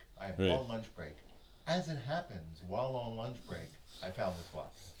break. I am on lunch break. As it happens, while on lunch break, I found this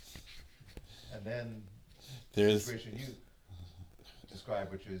watch. And then the situation you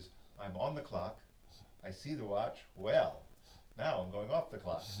describe, which is I'm on the clock, I see the watch, well, now I'm going off the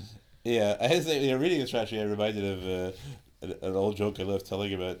clock. Yeah, I had to say, reading this Rashi, I reminded of an old joke I love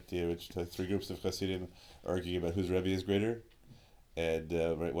telling about, which three groups of Hasidim arguing about whose Rebbe is greater, and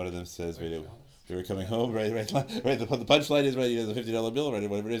one of them says, they were coming home, right. The punchline is right. He has a $50 bill, right,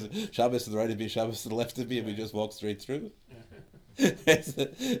 whatever it is. Shabbos to the right of me, Shabbos to the left of me, and we just walk straight through. Right, that's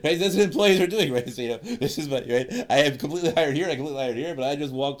what employees are doing, right? So, this is my right. I am completely hired here, but I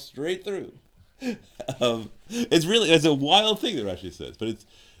just walk straight through. It's a wild thing that Rashi says, but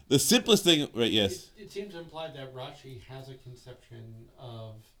the simplest thing, right? Yes. It seems implied that Rashi has a conception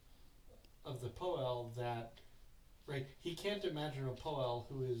of the Poel that, right? He can't imagine a Poel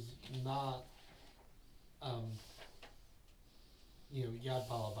who is not, Yad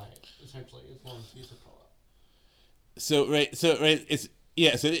Balabayit, essentially, as long as he's a Poel. So right, it's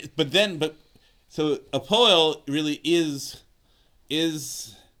yeah. So a poel really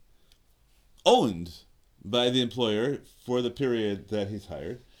is owned by the employer for the period that he's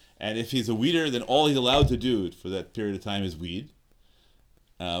hired, and if he's a weeder, then all he's allowed to do for that period of time is weed.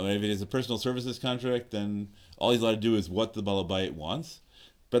 If it is a personal services contract, then all he's allowed to do is what the Balabayit wants.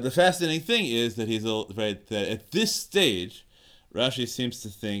 But the fascinating thing is that that at this stage, Rashi seems to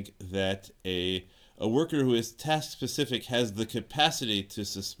think that a worker who is task specific has the capacity to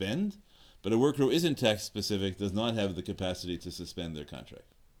suspend, but a worker who isn't task specific does not have the capacity to suspend their contract.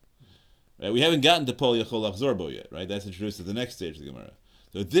 Right? We haven't gotten to Pol Yachol Lachzor Bo yet, right? That's introduced at the next stage of the Gemara.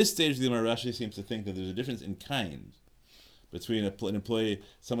 So at this stage of the Gemara, Rashi seems to think that there's a difference in kind between an employee,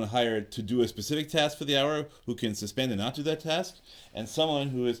 someone hired to do a specific task for the hour, who can suspend and not do that task, and someone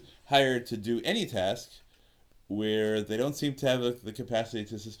who is hired to do any task where they don't seem to have the capacity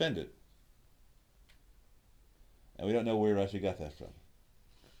to suspend it. And we don't know where Rashi got that from.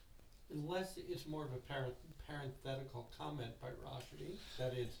 Unless it's more of a parenthetical comment by Rashi,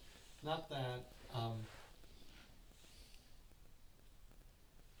 that it's not that,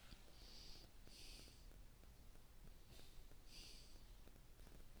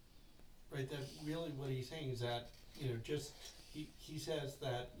 right, that really what he's saying is that, just, he says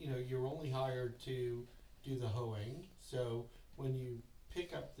that, you're only hired to do the hoeing, so when you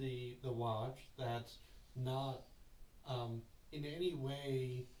pick up the watch, that's not, in any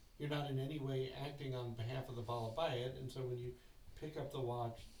way, you're not in any way acting on behalf of the Balabayit, and so when you pick up the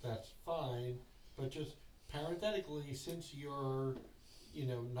watch, that's fine, but just parenthetically, since you're,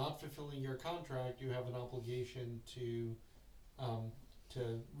 not fulfilling your contract, you have an obligation to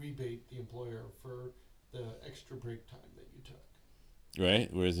rebate the employer for the extra break time that you took. Right?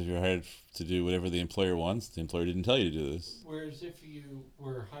 Whereas if you're hired to do whatever the employer wants, the employer didn't tell you to do this. Whereas if you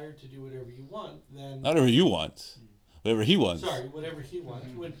were hired to do whatever you want, then... Not whatever you want. Whatever he wants. Sorry, whatever he wants.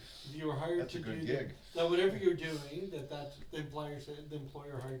 When you were hired That's to a good do gig. that, whatever you're doing, that's the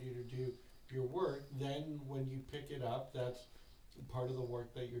employer hired you to do your work. Then when you pick it up, that's part of the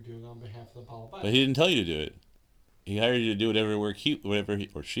work that you're doing on behalf of the Balabayit. But he didn't tell you to do it. He hired you to do whatever he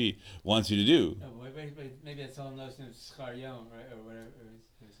or she wants you to do. No, maybe that's all notion of schar yom, right, or whatever.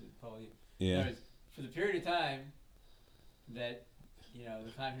 Or is it Paul? In Yeah. other words, for the period of time that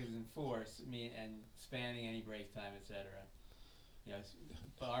the contract is in force, and spanning any break time, etc.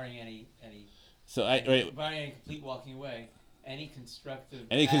 Barring any barring any complete walking away, any constructive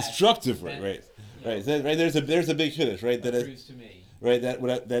Any act constructive then, right. you know, Right. So, right. There's a big kiddush, right? That accrues to me. right. That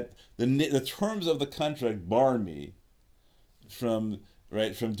the terms of the contract bar me from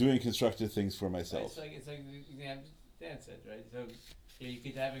doing constructive things for Right, myself. it's like the example Dan said, right? So you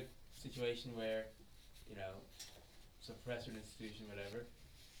could have a situation where, some professor in an institution, whatever,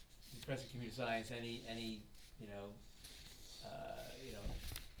 professor of computer science, any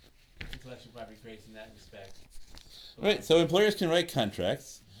intellectual property creates in that respect. Right. So employers can write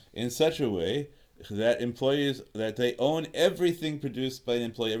contracts in such a way that that they own everything produced by an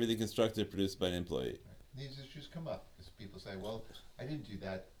employee, everything constructive produced by an employee. These issues come up because people say, well, I didn't do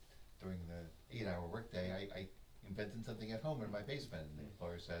that during the 8-hour workday. I invented something at home in my basement. And the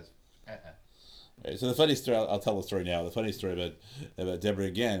employer says, Right, so the funny story, I'll tell the story now. The funny story about Deborah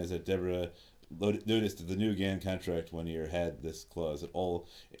Gann is that Deborah noticed that the new Gann contract 1 year had this clause that all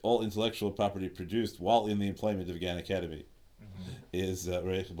intellectual property produced while in the employment of Gann Academy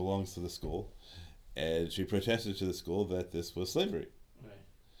belongs to the school, and she protested to the school that this was slavery. Right.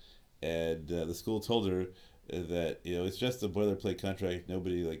 And the school told her that it's just a boilerplate contract.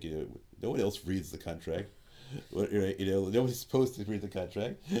 Nobody no one else reads the contract. Nobody's supposed to read the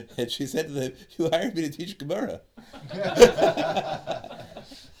contract. And she said to them, "You hired me to teach Gemara."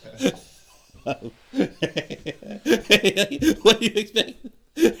 What do you expect?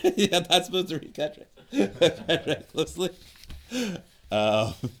 I'm not supposed to read contract closely.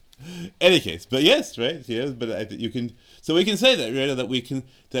 Any case, but yes, right? But I think you can. So we can say that, right? That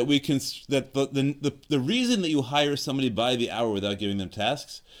the reason that you hire somebody by the hour without giving them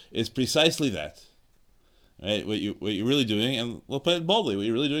tasks is precisely that. Right? What you're really doing, and we'll put it boldly, what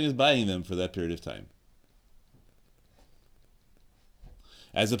you're really doing is buying them for that period of time.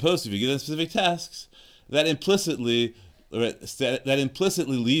 As opposed to if you give them specific tasks, that implicitly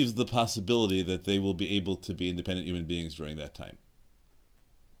leaves the possibility that they will be able to be independent human beings during that time.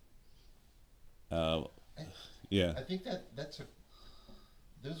 Yeah. I think that's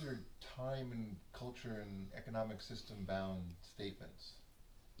those are time and culture and economic system bound statements.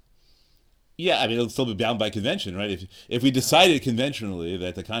 Yeah, I mean, it'll still be bound by convention, right? If we decided conventionally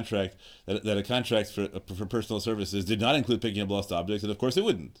that the contract that a contract for personal services did not include picking up lost objects, then of course it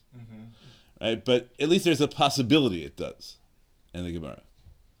wouldn't, right? But at least there's a possibility it does, in the Gemara.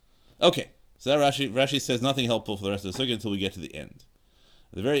 Okay, so that Rashi says nothing helpful for the rest of the sugya until we get to the end.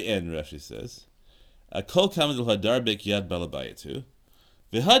 At the very end, Rashi says, "Kol kamad hadar bek yad balabayitu,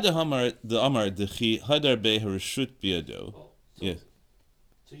 v'had the amar dechi hadar be harishut biado." Well, Yes.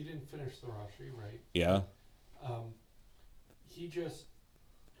 So you didn't finish the Rashi, right? Yeah. He just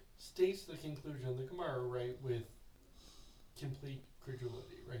states the conclusion of the Gemara, right, with complete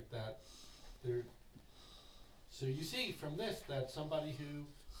credulity, right? That there. So you see from this that somebody who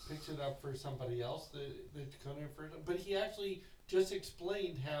picks it up for somebody else, the Dakota for, but he actually just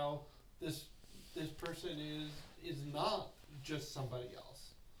explained how this person is not just somebody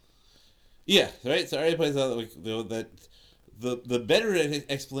else. Yeah, right. So already points out that the better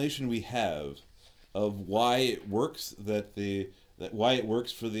explanation we have of why it works, why it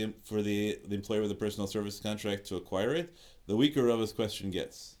works for the employer with a personal service contract to acquire it, the weaker Rava's question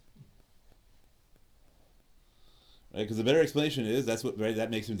gets. Right, because the better explanation is that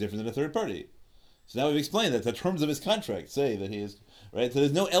makes him different than a third party. So now we've explained that the terms of his contract say that he is right. So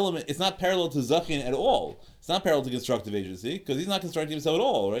there's no element. It's not parallel to Zachin at all. It's not parallel to constructive agency because he's not constructing himself at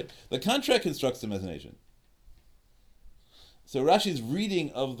all. Right, the contract constructs him as an agent. So Rashi's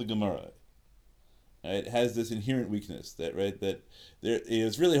reading of the Gemara, right, has this inherent weakness that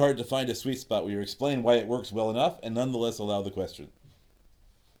it's really hard to find a sweet spot where you explain why it works well enough and nonetheless allow the question.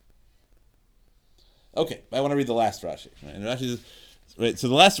 Okay, I want to read the last Rashi. Right, and Rashi says, right. So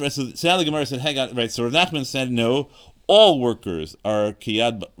the last Rashi. So now the Gemara said, "Hang on." Right. So Rav Nachman said, "No, all workers are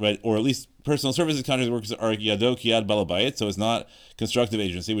kiyad, right, or at least personal services contract workers are kiyad balabayit." So it's not constructive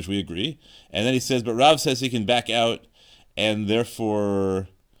agency, which we agree. And then he says, but Rav says he can back out. And therefore,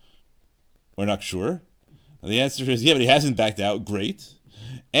 we're not sure. And the answer is, yeah, but he hasn't backed out. Great.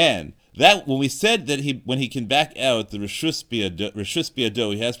 And that when we said that when he can back out the reshus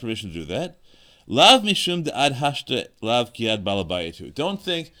biado, he has permission to do that. Lav mishum de'ad hashta lav kiyad balabayitu. Don't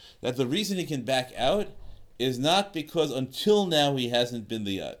think that the reason he can back out is not because until now he hasn't been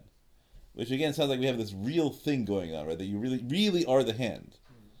the yad. Which again sounds like we have this real thing going on, right? That you really, really are the hand.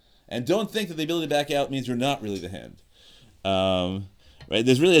 And don't think that the ability to back out means you're not really the hand. Right?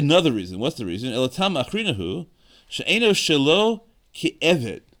 There's really another reason. What's the reason? Elatam achrinahu she'eno shelo ki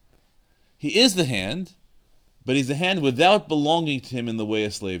eved. He is the hand, but he's the hand without belonging to him in the way a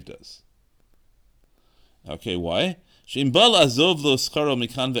slave does. Okay, why? Because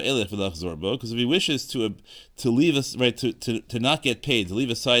if he wishes to leave us, right, to not get paid, to leave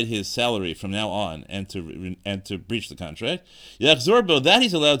aside his salary from now on, and to breach the contract, that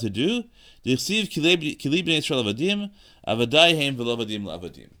he's allowed to do. Right.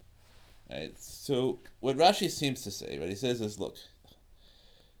 So what Rashi seems to say, right, he says is, look,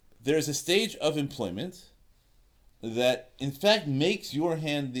 there's a stage of employment that in fact makes your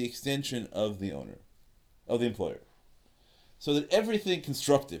hand the extension of the owner, of the employer. So that everything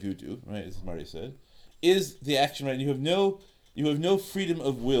constructive you do, right, as Marty said, is the action, right? And you have no freedom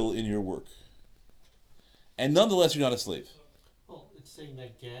of will in your work. And nonetheless you're not a slave. Well, it's saying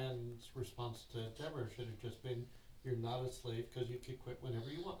that Gann's response to Deborah should have just been, you're not a slave because you can quit whenever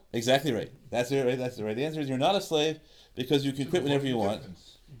you want. Exactly right. That's it, right? That's it, right. The answer is you're not a slave because you can quit whenever you want.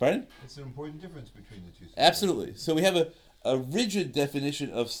 Pardon? It's an important difference between the two. Absolutely. So we have a rigid definition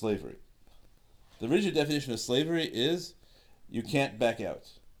of slavery. The rigid definition of slavery is you can't back out.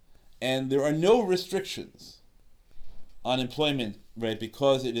 And there are no restrictions on employment, right,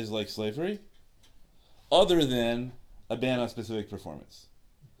 because it is like slavery, other than a ban on specific performance.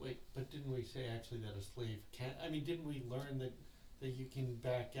 Wait, but didn't we say actually that a slave can't? I mean, didn't we learn that you can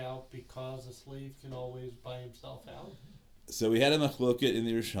back out because a slave can always buy himself out? So we had a machloket in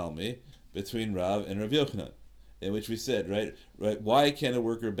the Yerushalmi between Rav and Rav Yochanan, in which we said, right, why can a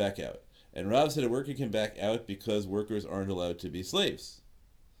worker back out? And Rav said a worker can back out because workers aren't allowed to be slaves.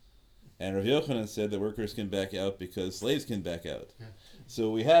 And Rav Yochanan said that workers can back out because slaves can back out. Yeah. So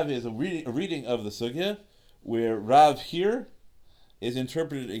what we have is a reading of the sugya where Rav here is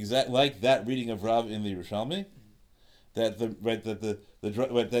interpreted exactly like that reading of Rav in the Yerushalmi. That the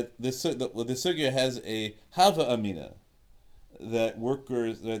sugya has a hava amina, that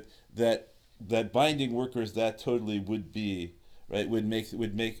workers that binding workers that totally would be. Right, would make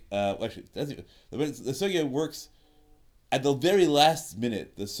actually the sugya works at the very last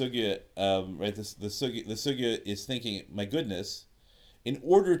minute. The sugya, the sugya is thinking, my goodness, in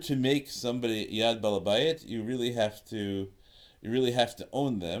order to make somebody yad balabayit, you really have to you really have to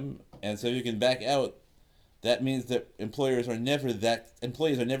own them, and so if you can back out, that means that employees are never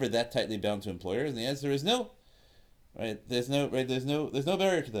that tightly bound to employers. And the answer is no. Right? There's no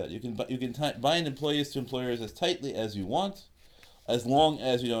barrier to that. You can bind employees to employers as tightly as you want, as long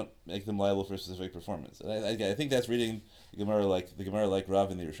as you don't make them liable for specific performance. And I think that's reading the Gemara like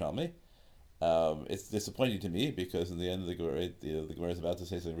Rav in the Yerushalmi. It's disappointing to me because in the end of the Gemara, the Gemara is about to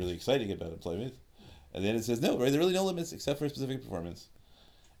say something really exciting about employment, and then it says no, right? There are really no limits except for specific performance,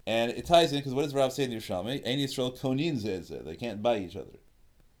 and it ties in because what does Rav say in the Yerushalmi? Ein Yisrael konin zeh zeh. They can't buy each other.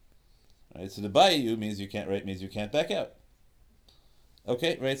 Right? So to buy you means you can't back out.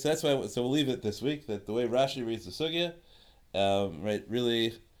 Okay, right? So that's why. So we'll leave it this week that the way Rashi reads the sugya, right?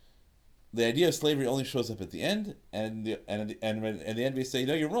 Really, the idea of slavery only shows up at the end, and at the end we say,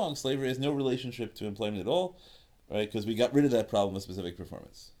 no, you're wrong. Slavery has no relationship to employment at all, right? Because we got rid of that problem of specific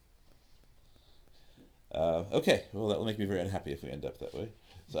performance. Okay, well that will make me very unhappy if we end up that way.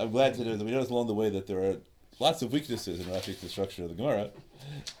 So I'm glad to know that we noticed along the way that there are lots of weaknesses in Rashi's construction of the Gemara.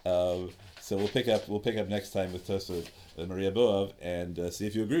 So we'll pick up next time with Tosfot and Maria Boav and see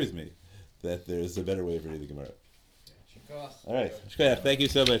if you agree with me that there's a better way of reading the Gemara. All right, thank you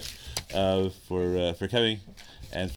so much for coming and